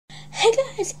Hey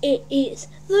guys, it is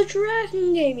the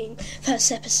Dragon Gaming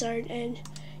first episode, and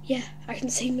yeah, I can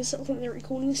see myself on the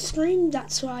recording screen.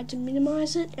 That's why I had to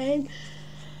minimize it, and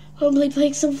hopefully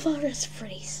playing some Forest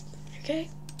Freddy's. Okay?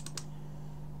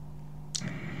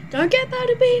 Don't get mad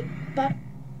at me, but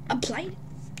I played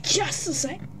just the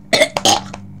same.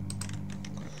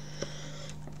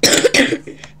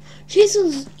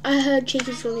 I heard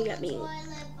Chica's gonna get me.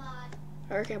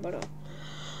 Okay, but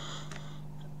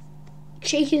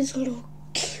Chica's gonna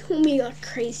kill me like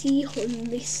crazy on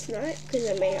this night because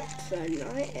I'm up third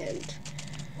night and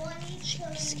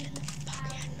she's scared the fuck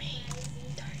out of me.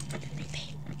 Don't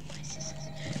repeat my sisters.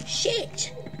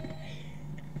 Shit!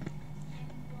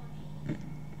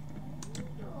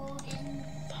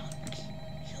 Fuck,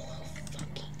 you little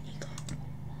fucking nigga.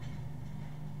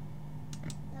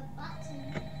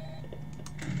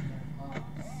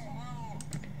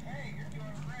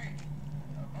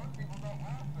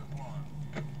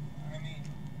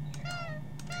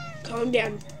 Calm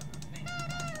down.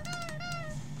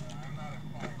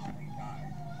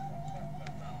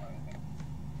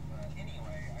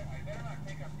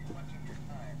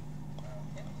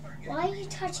 Why are you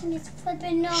touching his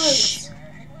flipping nose?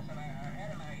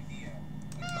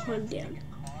 Calm down.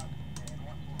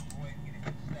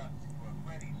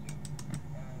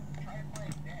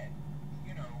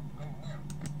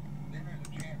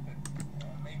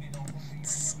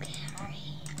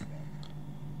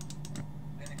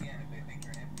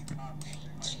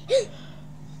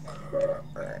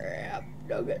 Crap,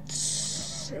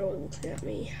 nuggets. They're all looking at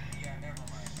me.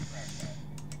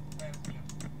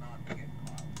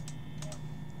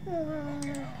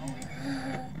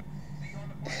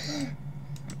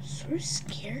 So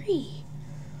scary.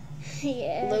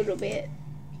 Yeah. A little bit.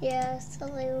 Yeah, it's a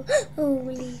little.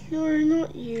 Holy. No,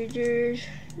 not you, dude.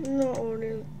 I'm not want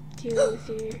to deal with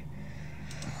you.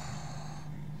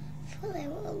 I thought they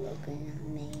were looking at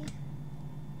me.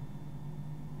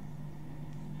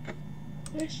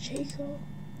 Where's Chico?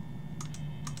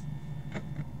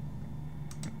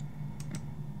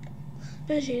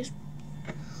 There she is.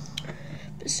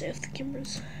 But stay off the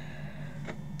cameras.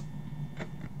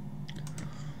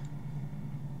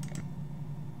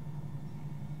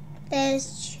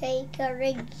 There's Chica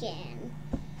again.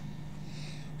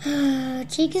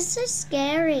 Chica's so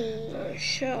scary. Oh,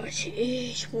 shush,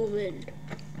 ish, woman.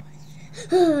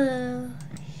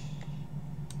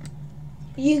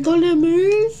 You gonna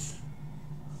move?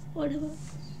 Whatever.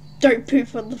 Don't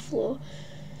poop on the floor.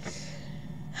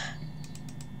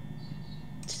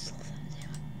 Just love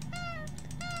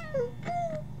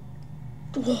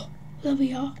that. Whoa, there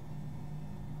we are.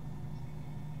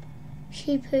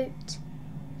 She pooped.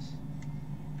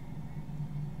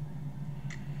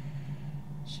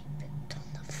 She pooped on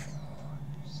the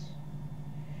floors.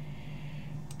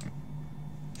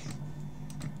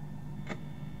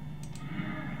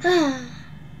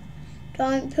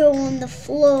 Don't poo on the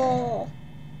floor.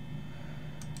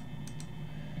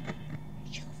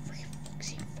 You freaking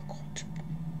foxy forgot.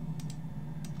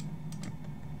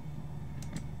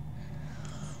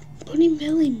 Bunny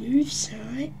barely moves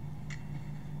tonight.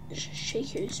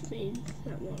 Shaker's been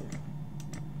that one.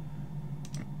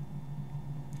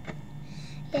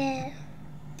 Yeah.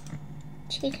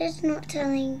 Chica's not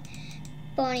telling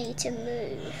Bonnie to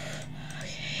move.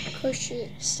 Because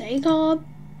she... Stay calm.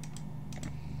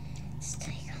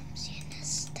 Stay calm, Sienna.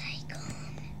 Stay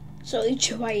calm. It's only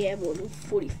 2 AM on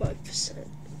 45%.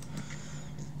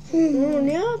 Oh,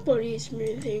 now Bonnie's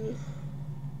moving.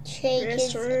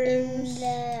 Chica's in Restrooms.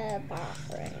 the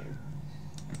bathroom.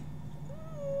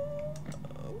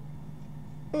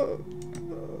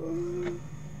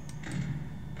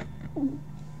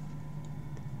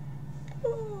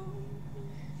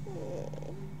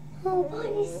 Oh,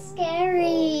 Bonnie's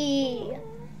scary.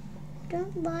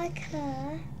 Don't like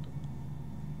her.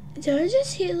 Did I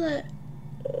just hear that?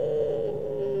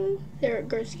 There it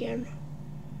goes again.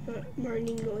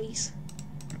 Moaning noise.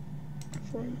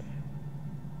 From.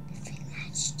 I think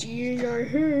that's Do you know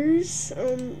whose?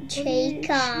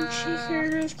 Chica. Chica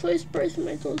has closed both of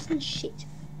my doors and shit.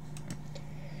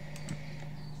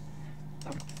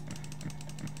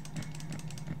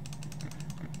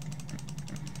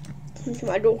 Come to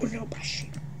my door and I'll brush you.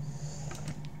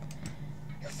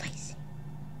 Your face.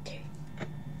 Dude.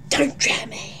 Don't try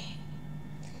me.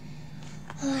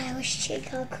 Oh, I wish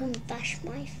Chica could bash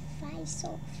my face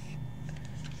off.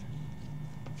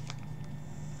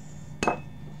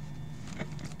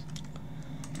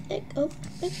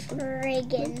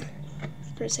 Friggin'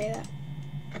 Gonna say that.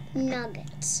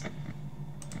 nuggets.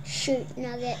 Shoot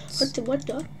nuggets. What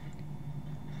the?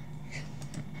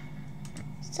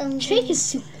 Something. Jake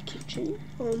is in the kitchen.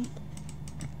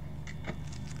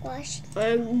 Wash.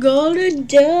 I'm gonna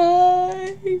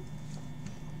die.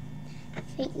 I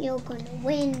think you're gonna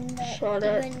win, but Shut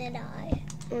you're up. gonna die.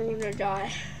 I'm gonna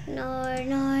die. No,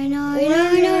 no, no,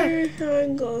 no, no.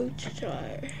 I'm going to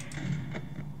die.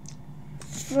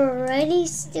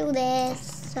 Freddy's still there,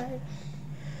 so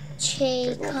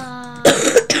Chica.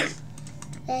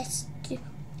 Let's do.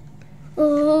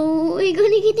 Oh, we're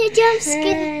gonna get a jump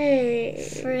scare. Hey.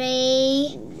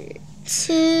 3,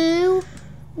 2,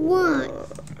 1.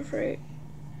 Right.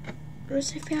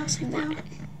 Sit down.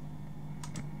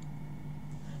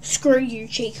 Screw you,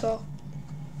 Chica.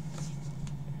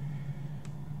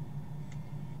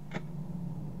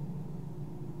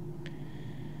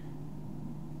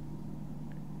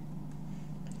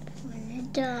 I'm gonna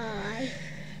die.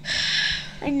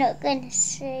 I'm not gonna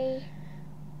see.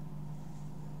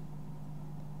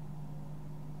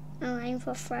 I'm aiming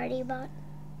for Freddy, but.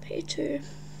 Me too.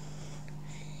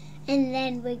 And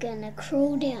then we're gonna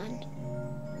crawl down.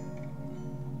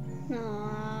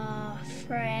 Aw,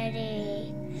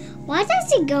 Freddy. Why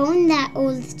does it go on that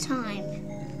all the time?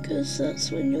 Because that's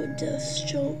when your death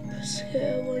jump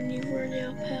scare when you run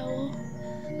out of power.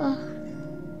 Oh.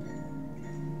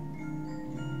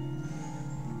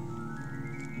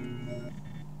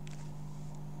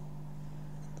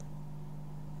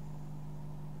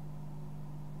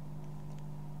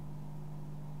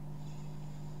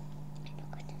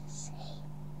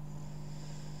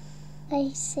 I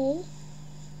see.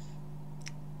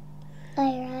 Are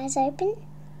your eyes open?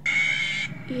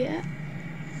 Yeah.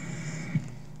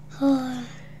 Oh.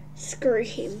 Screw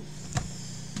him.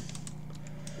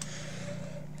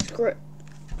 Screw it.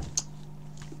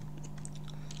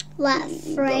 That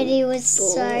Freddy was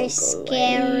so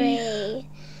scary.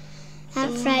 That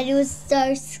Freddy was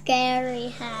so scary,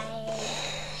 hey.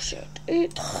 Shut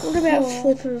it. What about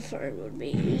flipping the phone would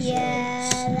be easy? Yeah,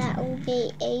 that would be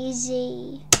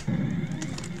easy.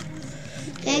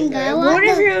 Then go What up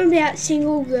if you're about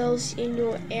single girls in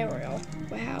your area?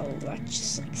 Wow, that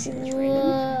just like seems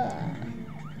random.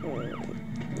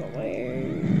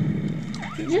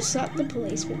 You just slap the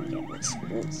policeman and get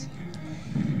schools.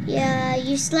 Yeah,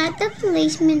 you slap the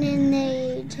policeman and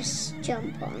they just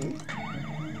jump on.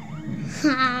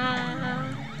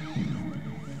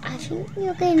 I think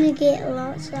you're gonna get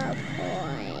lots of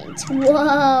points.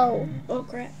 Whoa! Oh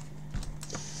crap.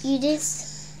 You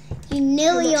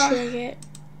nearly How much are. did I get?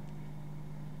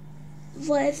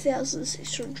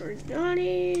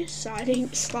 5,690.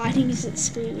 Sliding isn't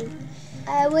speeding.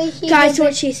 I wish you Guys, could-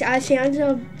 watch this. I found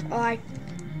a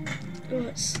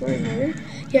it's slow mo.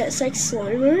 Yeah, it's like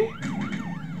slow mo.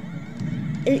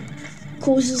 It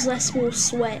causes more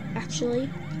sweat actually.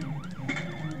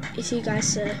 If you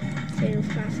guys are fan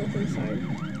of my flipping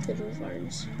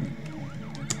phones.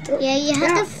 Oh, Yeah, you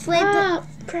have to flip it.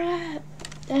 Crap.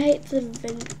 I hate the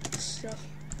vent stuff.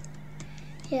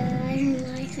 Yeah, I don't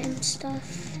like them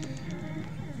stuff.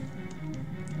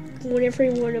 Warn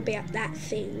everyone about that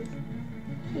thing.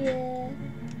 Yeah.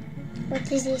 What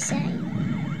does he say?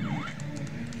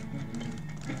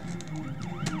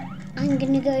 I'm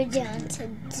gonna go down to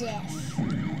death.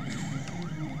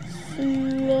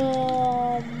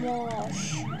 Slow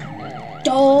motion.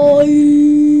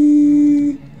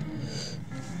 Die!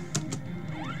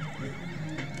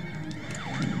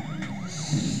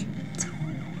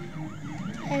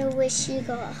 I wish you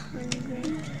got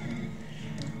 100.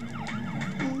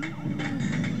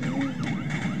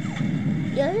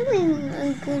 You're doing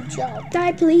a good job.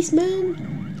 Die, policeman!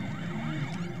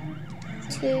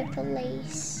 2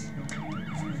 police.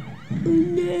 Oh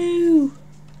no!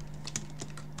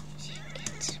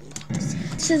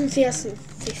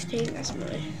 2015, that's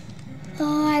mine.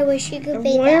 Oh, I wish you could And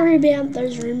be worry about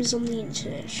those rumors on the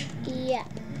internet. Yeah.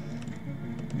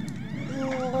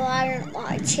 Oh, I don't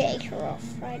like Chica or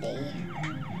Freddy.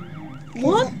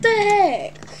 What the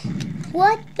heck?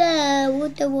 What the?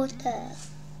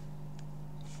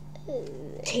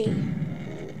 T.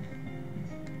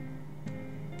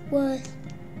 What?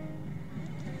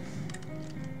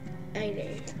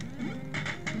 80.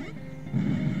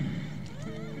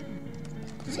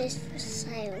 This is for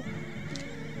sale.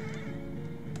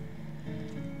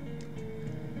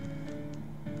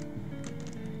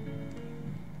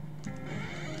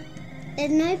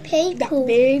 There's no people.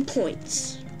 Big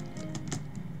points.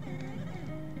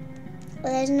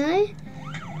 There's no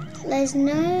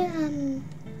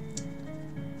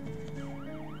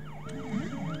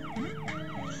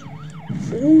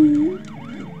Ooh.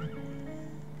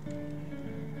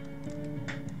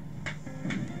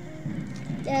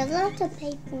 There's lots of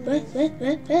people.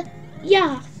 What?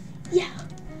 Yeah.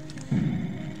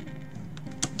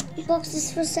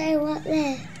 Boxes for sale up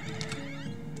there.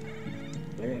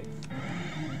 know.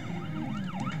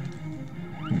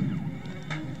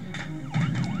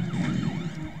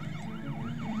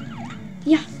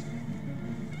 Yeah.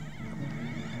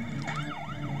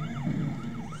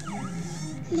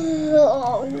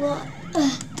 Oh,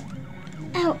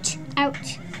 ouch,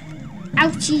 ouch,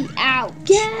 ouchie, ouch.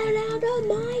 Get out of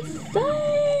my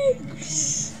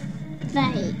face!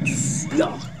 Thanks.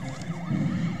 Yeah.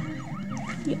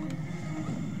 Yeah.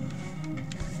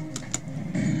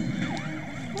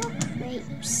 What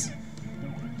grapes?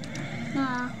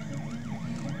 Nah.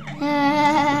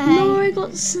 No, I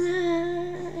got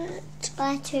snapped.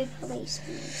 By 2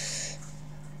 policemen.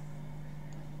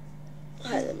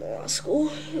 I am in our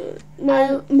school.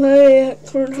 My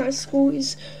current high school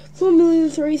is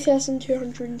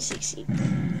 4,003,260.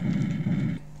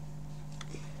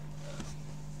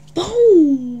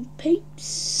 Boom,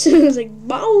 peeps. I was like,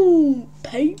 boom,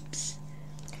 peeps.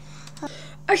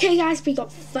 Okay, guys, we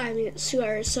got 5 minutes to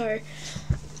go, so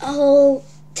I'll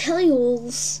tell you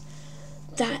all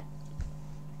that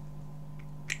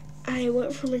I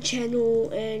went from a channel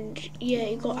and yeah,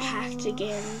 it got hacked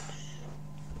again.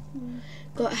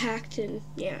 Got hacked and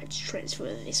yeah, I just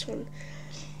transferred to this one.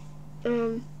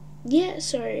 Yeah,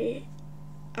 so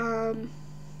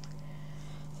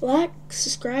like,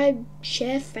 subscribe,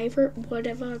 share, favorite,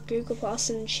 whatever, Google Plus,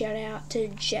 and shout out to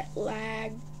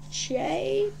Jetlag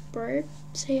Jay, bro.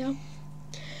 See ya.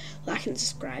 Like and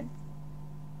subscribe.